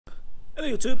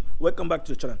Hello YouTube, welcome back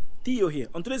to the channel. Theo here.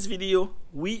 On today's video,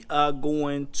 we are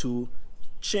going to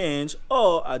change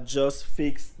or adjust,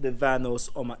 fix the Vanos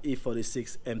on my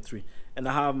E46 M3. And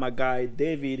I have my guy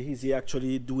David. He's here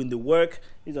actually doing the work.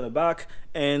 He's on the back,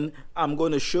 and I'm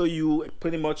going to show you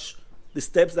pretty much the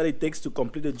steps that it takes to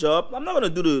complete the job. I'm not going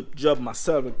to do the job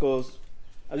myself because,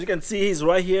 as you can see, he's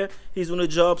right here. He's doing the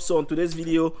job. So on today's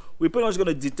video, we're pretty much going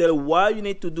to detail why you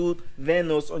need to do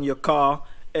Vanos on your car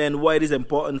and why it is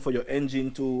important for your engine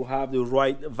to have the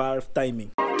right valve timing.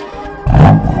 Perfect.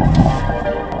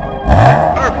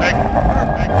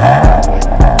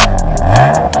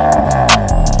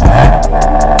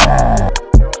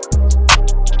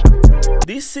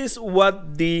 This is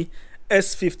what the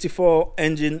S54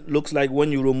 engine looks like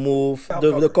when you remove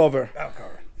the cover.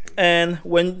 And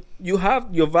when you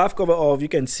have your valve cover off, you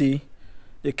can see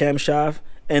the camshaft,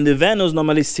 and the Vanos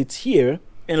normally sits here.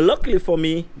 And luckily for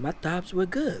me, my tabs were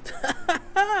good.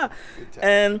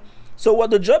 And so what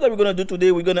the job that we're going to do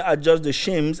today, we're going to adjust the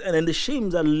shims, and then the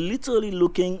shims are literally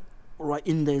looking right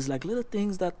in there. It's like little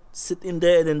things that sit in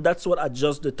there, and then that's what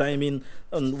adjusts the timing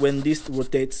when this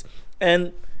rotates.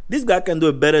 And this guy can do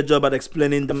a better job at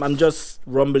explaining them. I'm just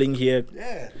rumbling here.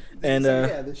 Yeah, and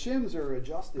yeah, the shims are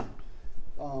adjusted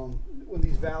when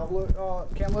these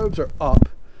valve cam lobes are up,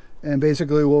 and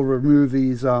basically we'll remove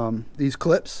these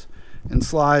clips and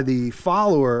slide the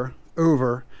follower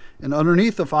over, and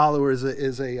underneath the follower is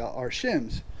our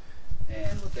shims.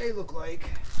 And what they look like,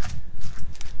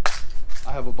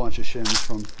 I have a bunch of shims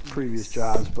from previous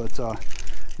jobs, but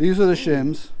these are the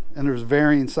shims, and there's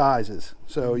varying sizes.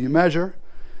 So you measure,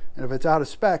 and if it's out of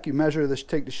spec, you measure this,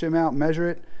 take the shim out, measure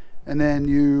it, and then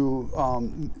you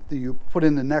put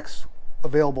in the next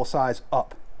available size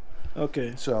up.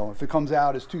 okay. So if it comes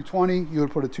out as 220, you would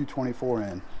put a 224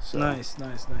 in. So. Nice.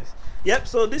 Yep,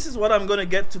 so this is what I'm gonna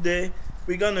get today.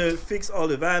 We're gonna fix all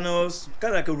the Vanos,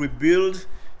 kind of like a rebuild,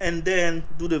 and then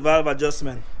do the valve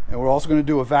adjustment. And we're also gonna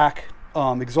do a vac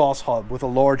exhaust hub with a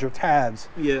larger tabs.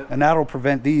 Yeah. And that'll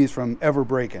prevent these from ever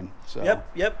breaking. So.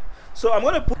 Yep. So I'm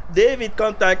gonna put David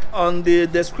contact on the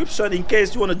description in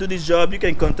case you want to do this job. You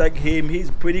can contact him.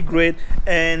 He's pretty great,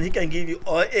 and he can give you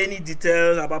any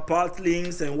details about part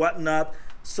links and whatnot.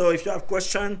 So if you have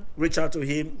questions, reach out to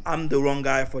him. I'm the wrong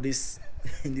guy for this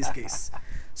in this case.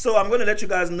 So I'm gonna let you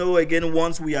guys know again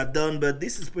once we are done, but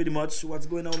this is pretty much what's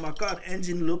going on with my car.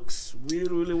 Engine looks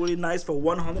really nice for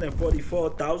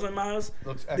 144,000 miles.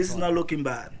 Looks excellent. This is not looking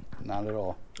bad. Not at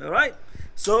all. All right,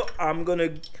 so I'm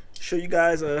gonna show you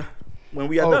guys when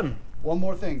we are done. One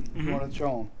more thing you want to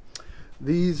show them.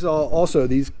 These also,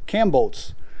 these cam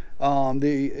bolts,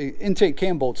 the intake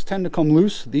cam bolts tend to come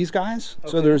loose, these guys.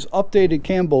 Okay. So there's updated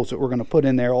cam bolts that we're going to put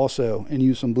in there also, and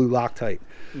use some blue Loctite.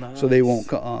 Nice. So they won't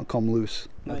come loose.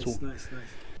 Nice.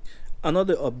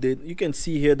 Another update, you can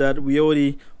see here that we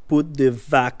already put the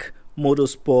VAC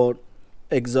Motorsport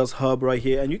exhaust hub right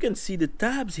here, and you can see the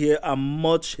tabs here are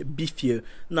much beefier.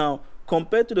 Now,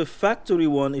 compared to the factory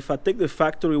one, if I take the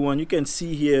factory one, you can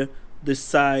see here the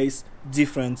size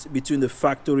difference between the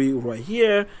factory right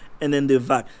here and then the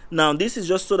VAC. Now, this is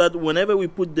just so that whenever we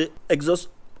put the exhaust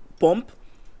pump,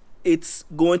 it's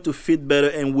going to fit better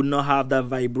and will not have that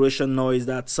vibration noise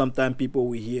that sometimes people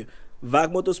will hear.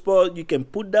 VAC Motorsport, you can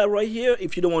put that right here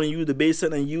if you don't want to use the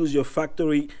basin, and use your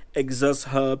factory exhaust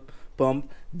hub pump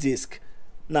disc.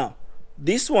 Now,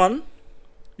 this one,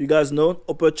 you guys know,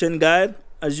 upper chain guide,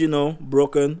 as you know,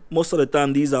 broken. Most of the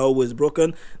time these are always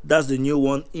broken. That's the new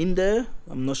one in there.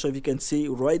 I'm not sure if you can see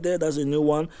right there. That's a new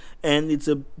one, and it's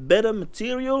a better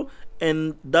material,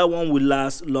 and that one will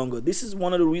last longer. This is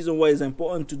one of the reasons why it's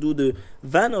important to do the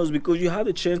Vanos, because you have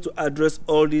the chance to address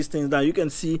all these things. Now you can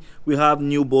see we have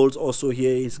new bolts also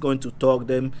here. It's going to torque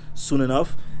them soon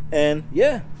enough, and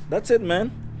yeah, that's it,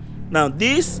 man. Now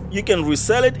this, you can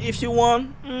resell it if you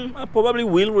want. I probably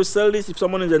will resell this. If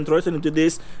someone is interested into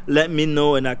this, let me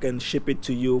know and I can ship it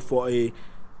to you for a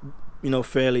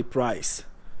fairly price.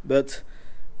 But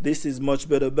this is much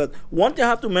better. But one thing I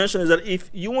have to mention is that if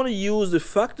you want to use the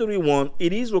factory one,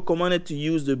 it is recommended to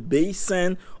use the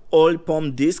basin oil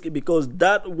pump disc, because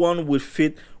that one will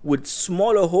fit with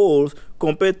smaller holes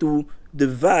compared to the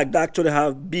VAC that actually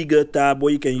have bigger tab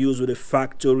where you can use with a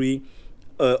factory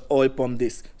oil pump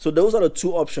disc. So those are the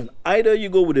two options. Either you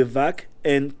go with the VAC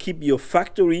and keep your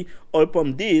factory oil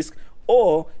pump disc,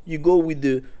 or you go with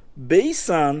the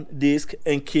basin disc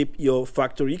and keep your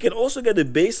factory. You can also get the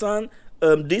basin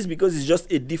disc because it's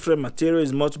just a different material.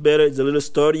 It's much better. It's a little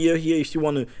sturdier here if you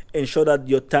want to ensure that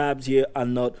your tabs here are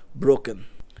not broken.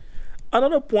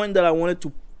 Another point that I wanted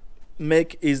to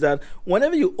make is that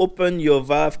whenever you open your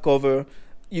valve cover,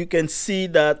 you can see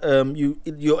that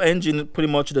your engine,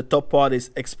 pretty much the top part is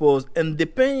exposed, and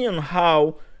depending on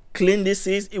how clean this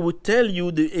is, it will tell you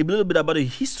a little bit about the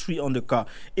history on the car.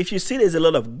 If you see there's a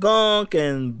lot of gunk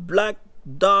and black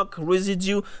dark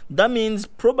residue, that means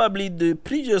probably the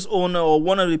previous owner or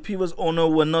one of the previous owner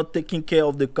were not taking care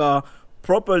of the car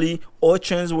properly, oil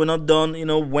changes were not done, you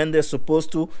know, when they're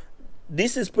supposed to.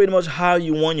 This is pretty much how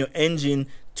you want your engine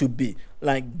to be.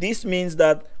 Like, this means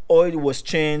that oil was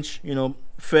changed, you know,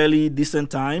 fairly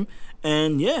decent time.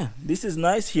 And yeah, this is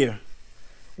nice here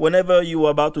whenever you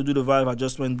are about to do the valve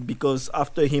adjustment, because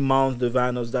after he mounts the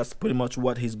Vanos, that's pretty much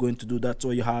what he's going to do. That's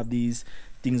why you have these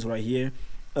things right here.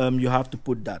 You have to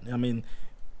put that. I mean,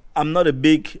 I'm not a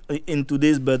big into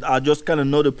this, but I just kind of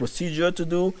know the procedure to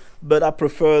do, but I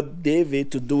prefer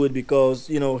David to do it because,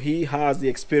 you know, he has the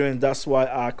experience. That's why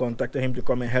I contacted him to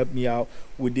come and help me out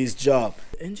with this job.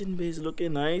 The engine bay is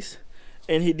looking nice,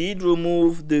 and he did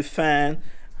remove the fan,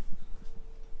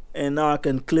 and now I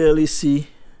can clearly see.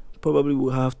 Probably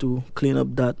we'll have to clean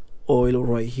up that oil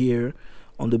right here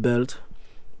on the belt,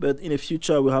 but in the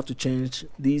future we'll have to change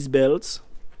these belts.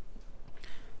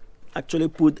 Actually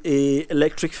put a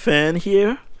electric fan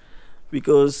here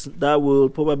because that will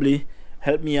probably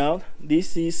help me out.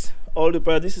 This is all the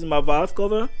part. This is my valve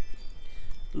cover,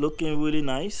 looking really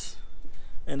nice,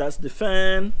 and that's the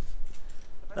fan.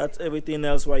 That's everything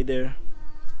else right there.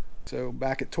 So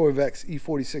back at Toyvex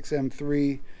E46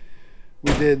 M3,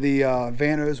 we did the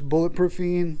Vanos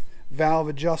bulletproofing, valve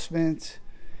adjustment,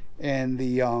 and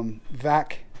the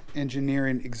VAC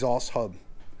engineering exhaust hub.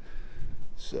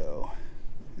 So,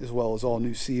 as well as all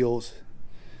new seals,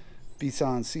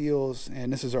 Bison seals,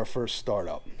 and this is our first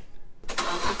startup.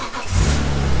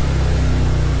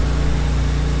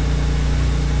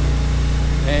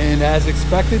 And as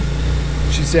expected,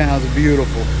 she sounds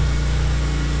beautiful.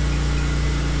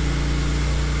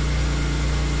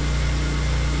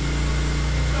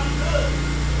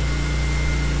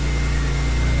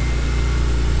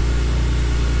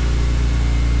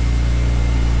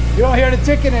 You don't hear the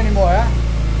ticking anymore, huh?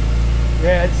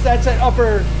 Yeah, that's an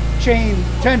upper chain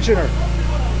tensioner.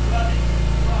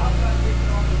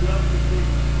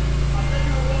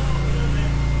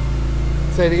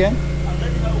 Say it again? I'm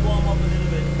letting her warm up a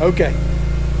little bit. Okay.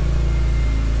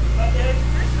 But there's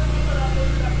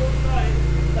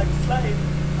like slide,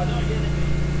 I don't hear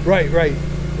anything. Right.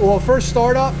 Well, first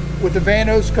start up with the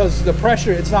Vanos, because the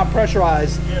pressure, it's not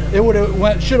pressurized. Yeah.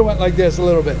 It should have went like this a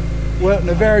little bit. Well, in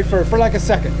the very first, for like a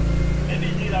second. Maybe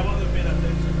it did, I wasn't paying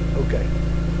attention. Okay.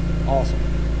 Awesome.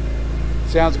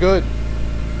 Sounds good.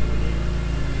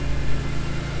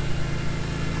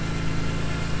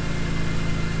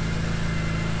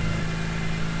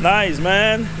 Nice,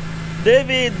 man.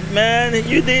 David, man,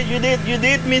 you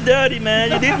did me dirty,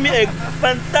 man. You did me a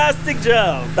fantastic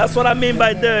job. That's what I mean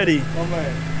by dirty. Oh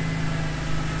man.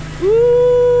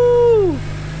 Woo!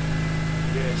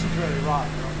 Yeah, she's ready to rock,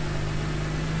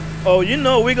 bro. Oh, you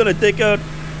know we're gonna take her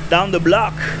down the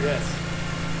block. Yes.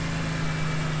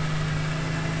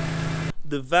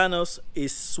 The Vanos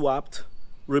is swapped,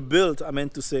 rebuilt, I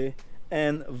meant to say,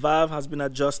 and valve has been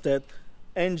adjusted.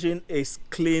 Engine is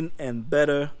clean and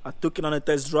better. I took it on a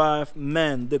test drive.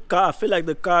 Man, the car, I feel like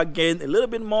the car gained a little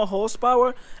bit more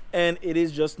horsepower, and it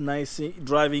is just nice,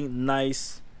 driving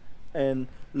nice and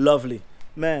lovely.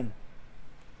 Man,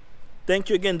 thank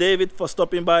you again, David, for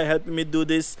stopping by, helping me do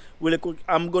this really quick.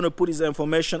 I'm going to put his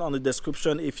information on the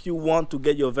description. If you want to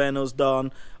get your Vanos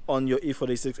done on your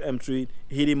E46 M3,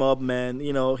 hit him up, man.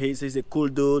 You know, he's a cool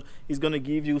dude. He's going to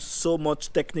give you so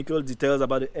much technical details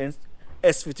about the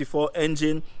S54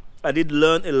 engine. I did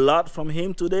learn a lot from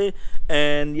him today,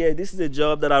 and yeah, this is a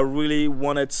job that I really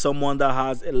wanted someone that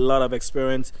has a lot of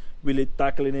experience really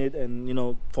tackling it, and you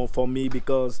know, for me,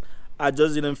 because I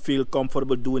just didn't feel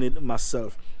comfortable doing it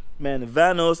myself. Man,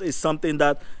 Vanos is something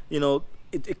that, you know,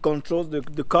 it controls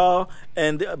the car,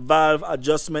 and the valve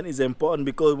adjustment is important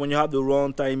because when you have the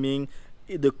wrong timing,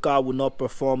 the car will not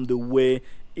perform the way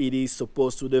it is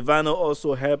supposed to. The Vano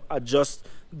also help adjust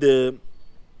the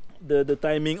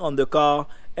timing on the car,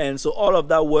 and so all of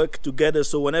that work together.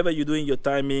 So whenever you're doing your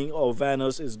timing or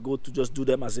Vanos, it's good to just do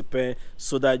them as a pair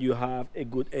so that you have a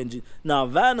good engine. Now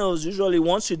Vanos, usually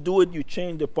once you do it, you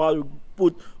change the part, you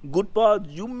put good part.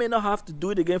 You may not have to do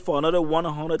it again for another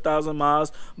 100,000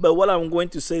 miles, but what I'm going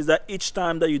to say is that each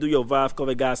time that you do your valve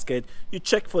cover gasket, you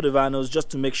check for the Vanos just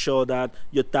to make sure that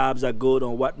your tabs are good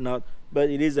or whatnot. But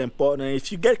it is important, and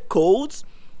if you get codes,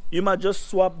 you might just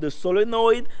swap the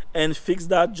solenoid and fix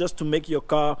that just to make your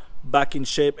car back in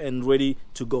shape and ready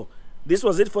to go. This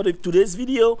was it for today's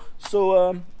video.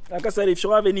 So like I said, if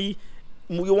you have any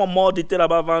you want more detail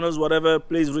about Vanos, whatever,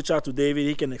 please reach out to David.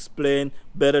 He can explain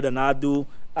better than I do.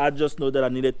 I just know that I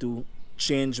needed to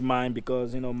change mine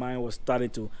because, you know, mine was starting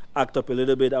to act up a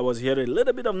little bit. I was hearing a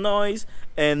little bit of noise,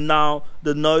 and now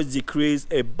the noise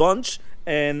decreased a bunch,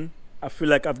 and I feel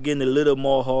like I've gained a little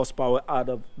more horsepower out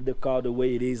of the car the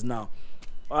way it is now.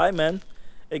 All right, man.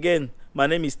 Again, my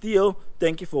name is Theo.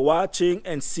 Thank you for watching,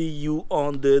 and see you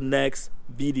on the next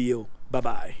video. Bye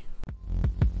bye.